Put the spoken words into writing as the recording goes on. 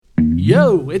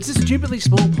Yo, it's a Stupidly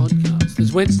Small podcast.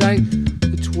 It's Wednesday,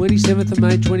 the 27th of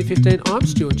May 2015. I'm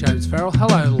Stuart James Farrell.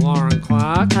 Hello, Lauren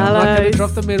Clark. Hello. I'm not going to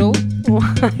drop the middle.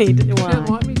 Why? You don't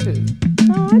like me to.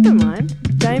 Oh, I don't mind.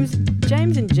 James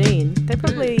and Jean, they're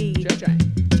probably...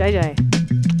 JJ.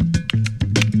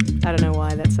 I don't know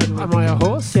why that suddenly... Am I a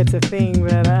horse? It's a thing,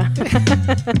 but...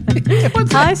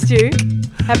 What's Hi, that? Stu.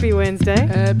 Happy Wednesday.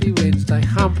 Happy Wednesday.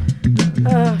 Hump.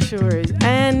 Sure is.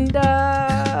 And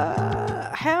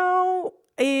how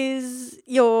is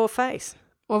your face?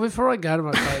 Well, before I go to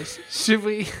my face, should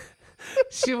we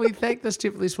thank the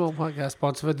Stupidly Small podcast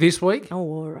sponsor for this week? Oh,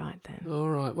 all right then. All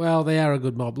right. Well, they are a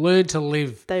good mob. Learn to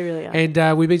live. They really are.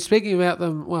 And we've been speaking about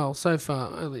them, well, so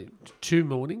far only 2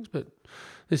 mornings, but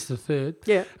this is the third.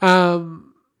 Yeah.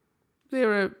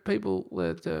 There are people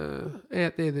that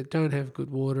out there that don't have good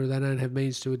water, they don't have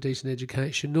means to a decent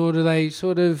education, nor do they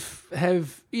sort of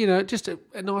have, just a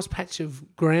nice patch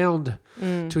of ground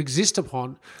to exist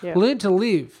upon. Yeah. Learn to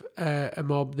live, a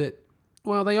mob that,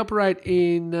 well, they operate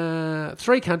in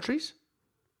 3 countries,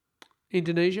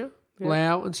 Indonesia,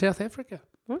 Laos and South Africa.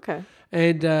 Okay.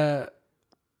 And they're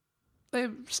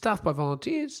staffed by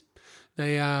volunteers.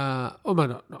 They are,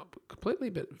 not completely,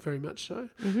 but very much so.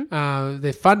 Mm-hmm.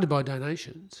 They're funded by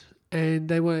donations, and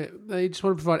they just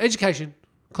want to provide education,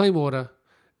 clean water,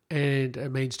 and a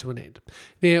means to an end.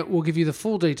 Now, we'll give you the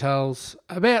full details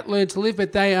about Learn to Live,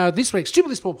 but they are this week's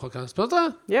Stupidly Small podcast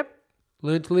sponsor. Yep.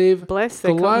 Learn to Live. Bless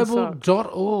their cotton socks.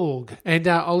 Global.org. And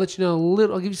I'll let you know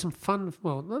I'll give you some fun,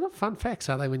 well, they're not fun facts,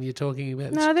 are they, when you're talking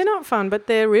about No, they're not fun, but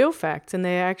they're real facts, and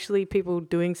they're actually people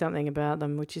doing something about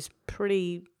them, which is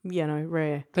pretty,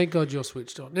 rare. Thank God you're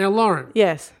switched on. Now, Lauren.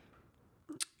 Yes.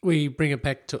 We bring it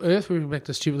back to earth. We bring it back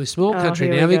to Stupidly Small country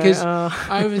here now we go. because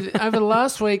over the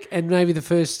last week and maybe the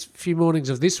first few mornings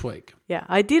of this week. Yeah,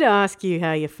 I did ask you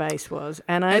how your face was,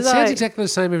 and It sounds exactly the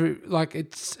same.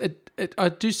 I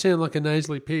do sound like a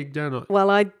nasally pig, don't I? Well,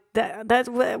 that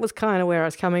was kind of where I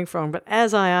was coming from. But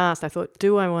as I asked, I thought,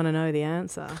 do I want to know the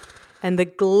answer? And the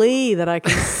glee that I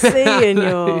can see in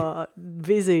your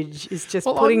visage is just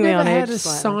putting me on edge. I've never had a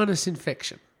sinus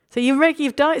infection. So you've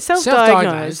self-diagnosed?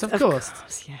 Self-diagnosed, of course. Of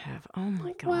course you have. Oh,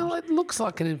 my God. Well, it looks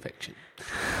like an infection.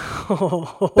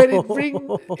 But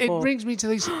it brings me to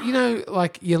these,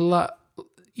 like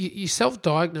you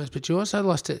self-diagnose, but you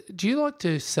also do you like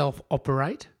to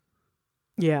self-operate?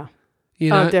 Yeah.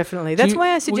 Oh, definitely. That's why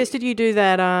I suggested you do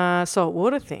that salt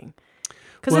water thing.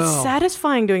 Because it's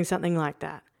satisfying doing something like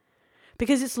that.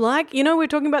 Because it's like, we're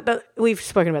talking about we've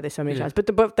spoken about this so many times, but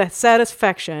the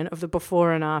satisfaction of the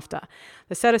before and after,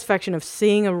 the satisfaction of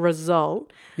seeing a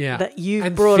result that you've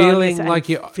and brought feeling on like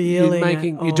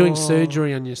you're doing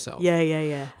surgery on yourself.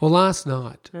 Yeah. Well, last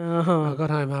night I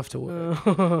got home after work.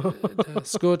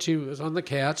 Scorchy was on the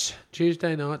couch.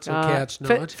 Tuesday night's a couch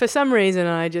night. For some reason,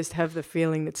 I just have the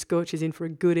feeling that Scorch is in for a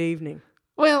good evening.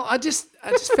 Well, I just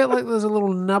felt like there was a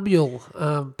little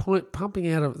nubule point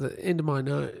pumping out of the end of my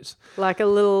nose. Like a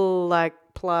little,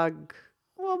 plug.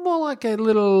 Well, more like a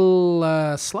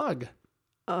little slug.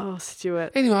 Oh,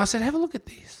 Stuart. Anyway, I said, have a look at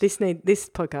this. This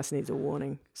podcast needs a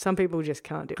warning. Some people just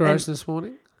can't do it. Grossness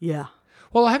warning? Yeah.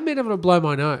 Well, I haven't been able to blow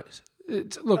my nose.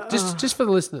 Just for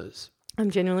the listeners.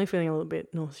 I'm genuinely feeling a little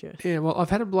bit nauseous. Yeah, well,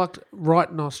 I've had a blocked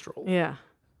right nostril. Yeah.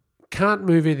 Can't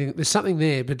move anything. There's something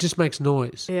there, but it just makes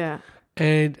noise. Yeah.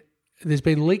 And there's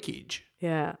been leakage.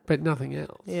 Yeah. But nothing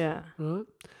else. Yeah. Right?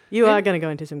 You are going to go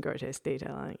into some grotesque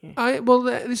detail, aren't you?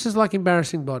 This is like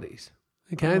embarrassing bodies.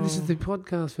 Okay? This is the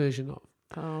podcast version of.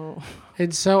 Oh.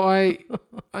 And so I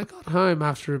got home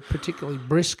after a particularly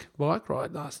brisk bike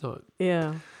ride last night.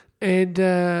 Yeah. And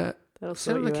That'll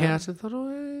sat on the couch and thought,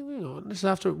 hang on. This is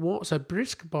after a warm, so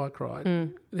brisk bike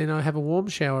ride. Then I have a warm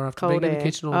shower after Cold being air. in the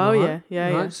kitchen all night.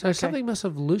 Yeah. Right? So something must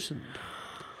have loosened.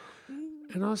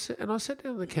 And I sat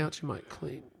down on the couch in my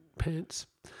clean pants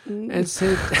and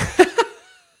said...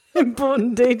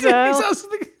 Important detail.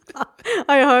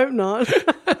 I hope not.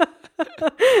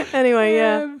 Anyway,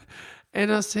 yeah.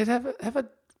 And I said, have a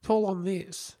pull on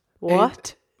this.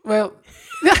 What?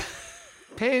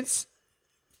 Pants.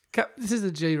 This is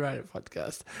a G-rated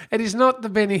podcast. It is not the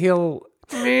Benny Hill.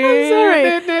 I'm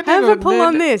sorry. Have a pull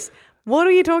on this. What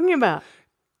are you talking about?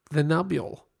 The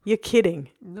nubule. You're kidding.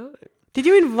 No. Did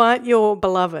you invite your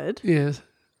beloved? Yes.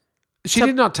 She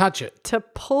did not touch it. To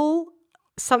pull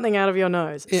something out of your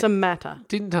nose, some matter.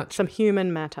 Didn't touch some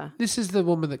human matter. This is the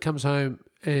woman that comes home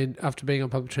and after being on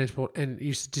public transport and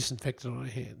used to disinfect it on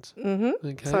her hands. Mm-hmm.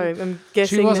 Okay. So I'm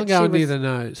guessing she wasn't that going she near was the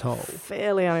nose hole.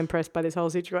 Fairly unimpressed by this whole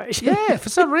situation. Yeah, for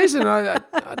some reason I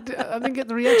didn't get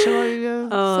the reaction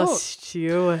I thought.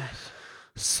 Stuart.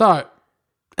 So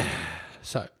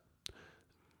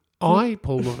I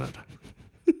pulled on it.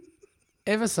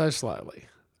 ever so slowly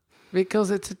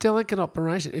because it's a delicate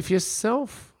operation. If you're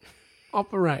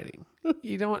self-operating,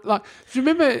 you don't want, like, do you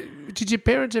remember, did your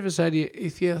parents ever say to you,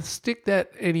 if you stick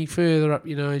that any further up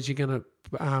your nose, you're going to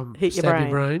hit stab your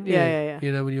brain? Yeah.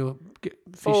 You know, when you're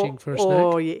fishing for a snake.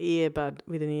 Or your earbud,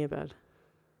 with an earbud.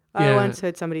 I once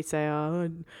heard somebody say,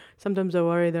 sometimes I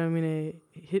worry that I'm going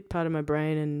to hit part of my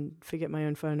brain and forget my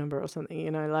own phone number or something, you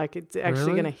know, like it's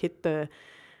actually going to hit the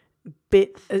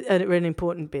bit, an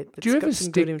important bit that's got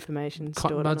some good information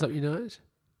stored. Cotton buds up your nose?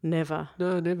 Never.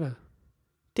 No, never.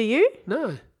 Do you?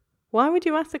 No. Why would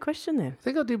you ask the question then? I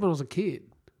think I did when I was a kid.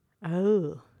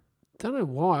 Oh. Don't know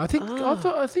why. I think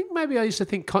maybe I used to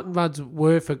think cotton buds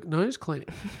were for nose cleaning.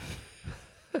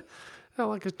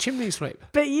 Like a chimney sweep.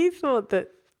 But you thought that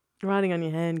writing on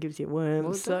your hand gives you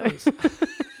worms.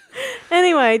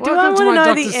 Anyway, do I want to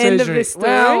know the end of this story?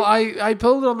 Well, I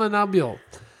pulled on the nubule,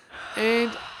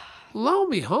 and lo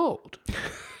and behold,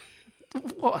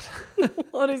 what?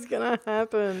 What is going to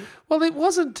happen? Well, it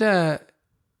wasn't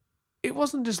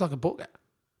just like a booger.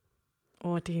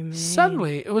 What do you mean?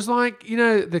 Suddenly, it was like, you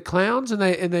know, the clowns and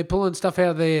they pulling stuff out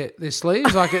of their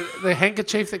sleeves, like the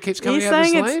handkerchief that keeps coming out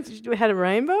of the sleeve. You had a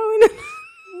rainbow in it?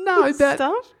 No, that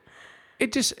stuff?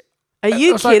 It just. Are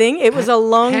you kidding? Like, it was a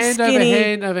long, hand skinny.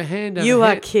 Hand over hand over you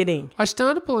hand. are kidding. I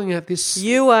started pulling out this.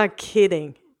 You are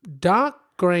kidding. Dark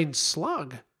green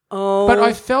slug. Oh. But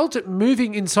I felt it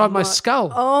moving inside my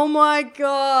skull. Oh my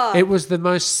God. It was the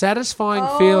most satisfying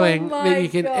feeling that you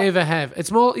can ever have.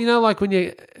 It's more, you know, like when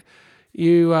you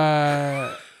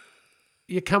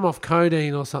come off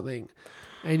codeine or something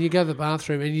and you go to the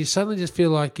bathroom and you suddenly just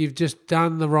feel like you've just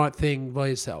done the right thing by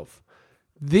yourself.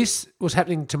 This was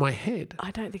happening to my head.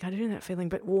 I don't think I do that feeling,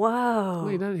 but whoa.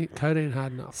 Well, you don't hit codeine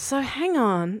hard enough. So hang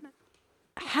on.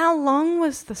 How long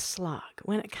was the slug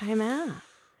when it came out?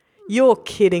 You're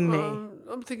kidding me.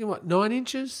 I'm thinking, 9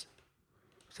 inches?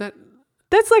 Is that?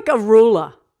 That's like a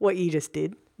ruler, what you just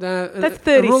did. That's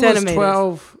 30 centimetres.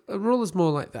 12. A ruler's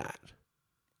more like that.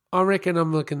 I reckon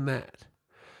I'm looking at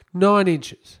 9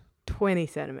 inches. 20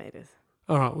 centimetres.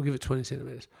 All right, we'll give it 20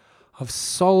 centimetres of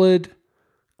solid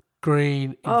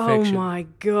green infection. Oh my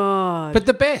God. But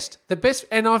the best,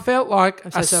 and I felt like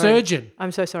a surgeon.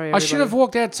 I'm so sorry, everybody. I should have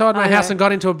walked outside my house and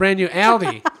got into a brand new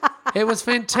Audi. It was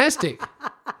fantastic.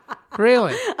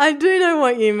 Really. I do know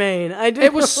what you mean.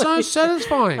 It was so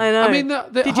satisfying. I know. I mean,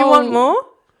 did you want more?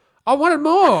 I wanted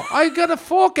more. I got a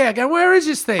fork out going, where is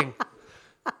this thing?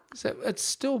 So it's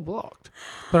still blocked.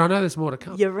 But I know there's more to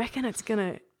come. You reckon it's going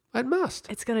to... It must.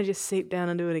 It's going to just seep down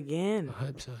and do it again. I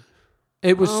hope so.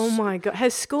 It was. Oh my God!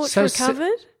 Has Scorch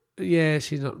recovered? Yeah,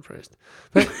 she's not impressed.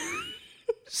 But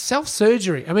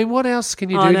self-surgery. I mean, what else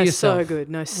can you do to yourself? So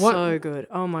good. So good.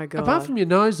 Oh my God! Apart from your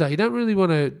nose, though, you don't really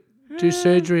want to do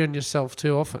surgery on yourself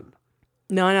too often.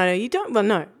 No, you don't. Well,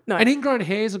 no. And ingrown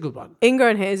hair is a good one.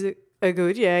 Ingrown hairs are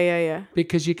good. Yeah.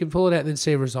 Because you can pull it out and then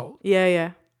see a result. Yeah.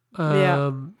 Yeah.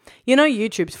 You know,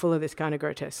 YouTube's full of this kind of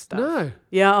grotesque stuff. No.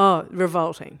 Yeah. Oh,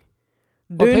 revolting.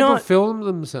 People film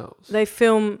themselves. They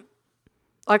film.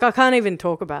 Like, I can't even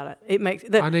talk about it. It makes...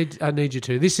 I need you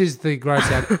to. This is the gross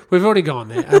out. We've already gone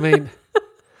there. I mean...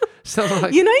 So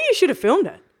like, you know, you should have filmed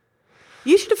it.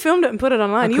 You should have filmed it and put it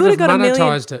online. You would have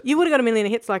monetized it. You would have got a million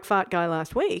hits like Fart Guy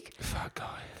last week. Fart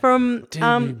Guy. From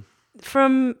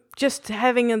just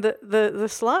having the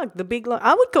slug, the big...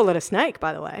 I would call it a snake,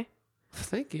 by the way.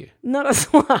 Thank you. Not a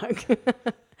slug.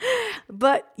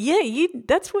 But, yeah,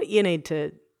 that's what you need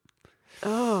to...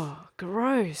 Oh,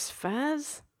 gross,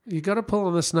 Faz. You got to pull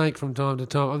on the snake from time to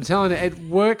time. I'm telling you, it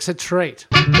works a treat.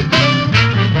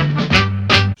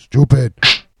 Stupid.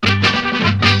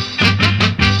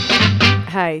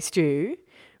 Hey, Stu,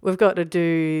 we've got to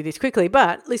do this quickly.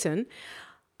 But listen,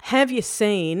 have you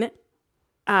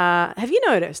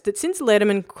noticed that since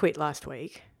Letterman quit last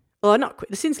week, or not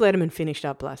quit, since Letterman finished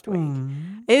up last week,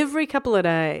 every couple of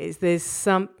days there's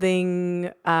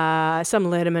something, some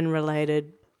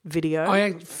Letterman-related video. I,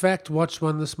 in fact, watched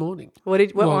one this morning. What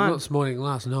one? Not this morning,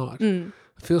 last night. It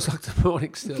feels like the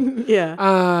morning still.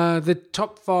 Yeah. The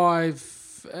top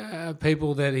 5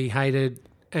 people that he hated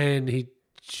and he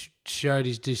showed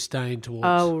his disdain towards.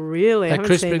 Oh, really?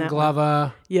 Crispin Glover.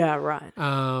 One. Yeah, right.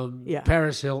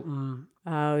 Paris Hilton.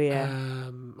 Oh, yeah.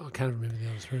 I can't remember the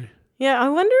other 3. Yeah, I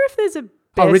wonder if there's a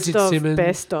Richard Simmons.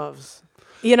 best ofs.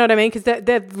 You know what I mean? Because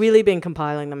they've really been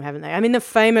compiling them, haven't they? I mean, the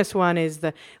famous one is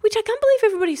which I can't believe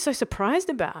everybody's so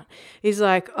surprised about, is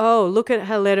like, oh, look at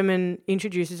how Letterman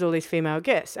introduces all these female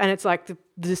guests. And it's like the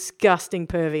disgusting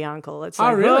pervy uncle. It's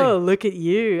like, really? Oh, look at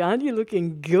you. Aren't you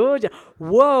looking gorgeous?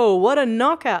 Whoa, what a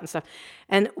knockout and stuff.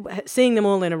 And seeing them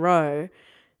all in a row,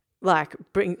 like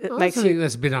bring it I makes think you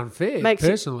that's a bit unfair, makes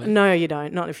personally. no, you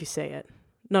don't. Not if you see it.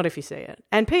 Not if you see it.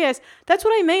 And P.S. That's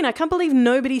what I mean. I can't believe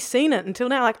nobody's seen it until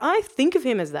now. Like, I think of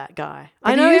him as that guy.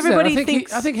 But I know he is that. everybody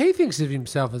thinks. I think he thinks of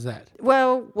himself as that.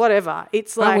 Well, whatever.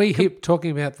 It's like. Aren't we hip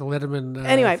talking about the Letterman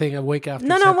Anyway, thing a week after?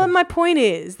 No, it's no. Well, happened? my point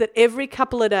is that every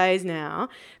couple of days now,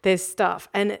 there's stuff,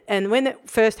 and when it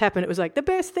first happened, it was like the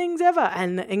best things ever,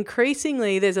 and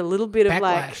increasingly, there's a little bit of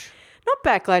like, Backlash. not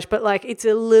backlash, but like it's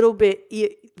a little bit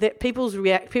that people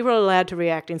are allowed to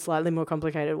react in slightly more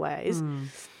complicated ways.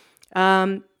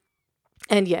 And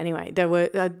yeah, anyway,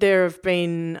 there have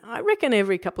been, I reckon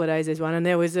every couple of days there's one, and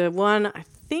there was one, I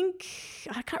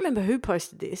can't remember who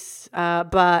posted this,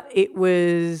 but it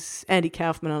was Andy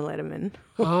Kaufman on Letterman.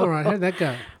 Oh, right. How'd that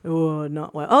go? Oh,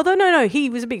 not well. Although, no, he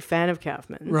was a big fan of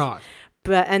Kaufman's. Right.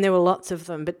 And there were lots of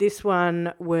them, but this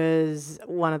one was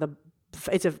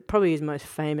probably his most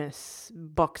famous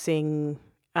boxing.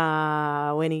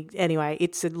 Anyway,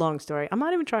 it's a long story. I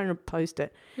might even try and post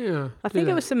it. Yeah. I think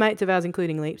it was some mates of ours,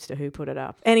 including Leapster, who put it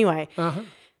up. Anyway,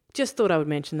 just thought I would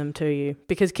mention them to you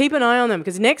because keep an eye on them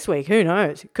because next week, who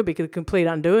knows? It could be the complete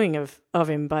undoing of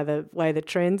him by the way the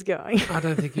trend's going. I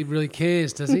don't think he really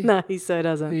cares, does he? No, he so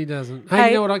doesn't. He doesn't. Hey,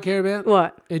 you know what I care about?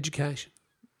 What? Education.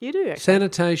 You do, actually.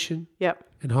 Sanitation. Yep.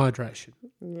 And hydration.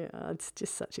 Yeah, it's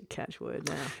just such a catchword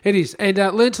now. It is. And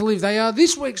Learn to Live, they are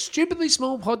this week's Stupidly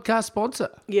Small podcast sponsor.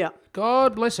 Yeah.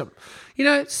 God bless them.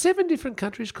 7 different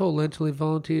countries call Learn to Live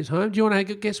volunteers home. Do you want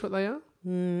to guess what they are?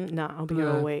 No, I'll be here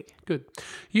all week. Good.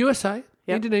 USA,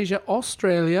 Indonesia,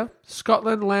 Australia,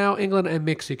 Scotland, Laos, England, and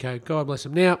Mexico. God bless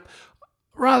them. Now,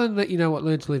 rather than let you know what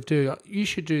Learn to Live do, you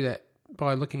should do that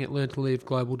by looking at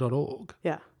learntoliveglobal.org.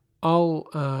 Yeah. I'll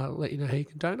let you know how you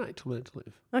can donate to Learn to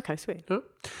Live. Okay, sweet. Huh?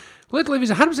 Learn to Live is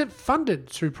 100% funded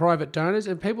through private donors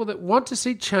and people that want to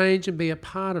see change and be a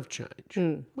part of change.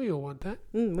 We all want that.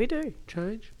 We do.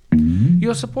 Change.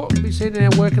 Your support will be seen in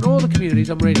our work in all the communities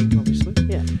I'm reading, obviously.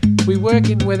 Yeah. We work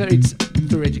in whether it's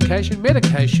through education,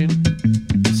 medication.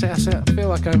 I feel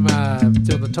like I'm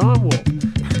doing the time warp.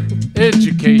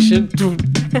 Education,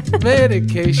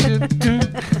 medication,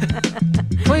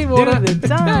 clean water. Do the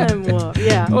time warp.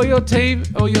 Yeah. Or your time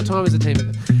as a team.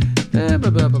 We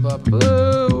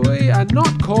are not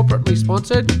corporately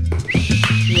sponsored.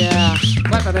 Yeah.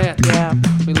 Clap it out. Yeah.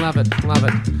 We love it. Love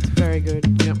it. It's very good.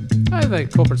 Yep. I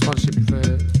think corporate sponsorship for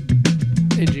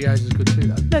NGOs is good too,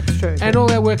 though. That's true. And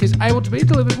all our work is able to be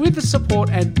delivered with the support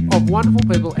of wonderful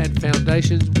people and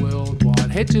foundations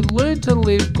worldwide. Head to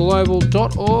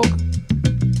learntoliveglobal.org.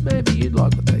 Maybe you'd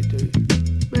like what they do.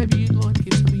 Maybe you'd like to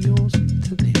give some of yours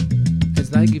to them as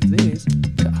they give theirs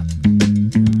to others.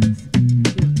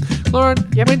 Lauren,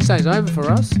 Wednesday's over for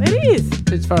us. It is.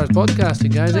 As far as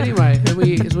podcasting goes, anyway.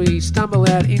 And as we stumble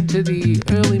out into the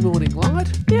early morning light.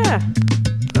 Yeah.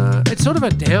 It's sort of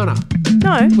a downer.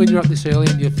 No. When you're up this early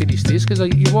and you finish this, because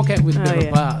you walk out with a bit of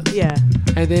a buzz. Yeah.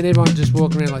 And then everyone's just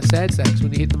walking around like sad sacks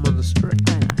when you hit them on the street.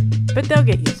 I know. But they'll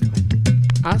get used to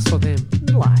it. Us or them?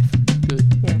 Life. Good.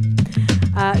 Yeah.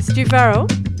 Stu Farrell.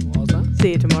 Wowza.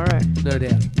 See you tomorrow. No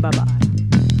doubt. Bye-bye.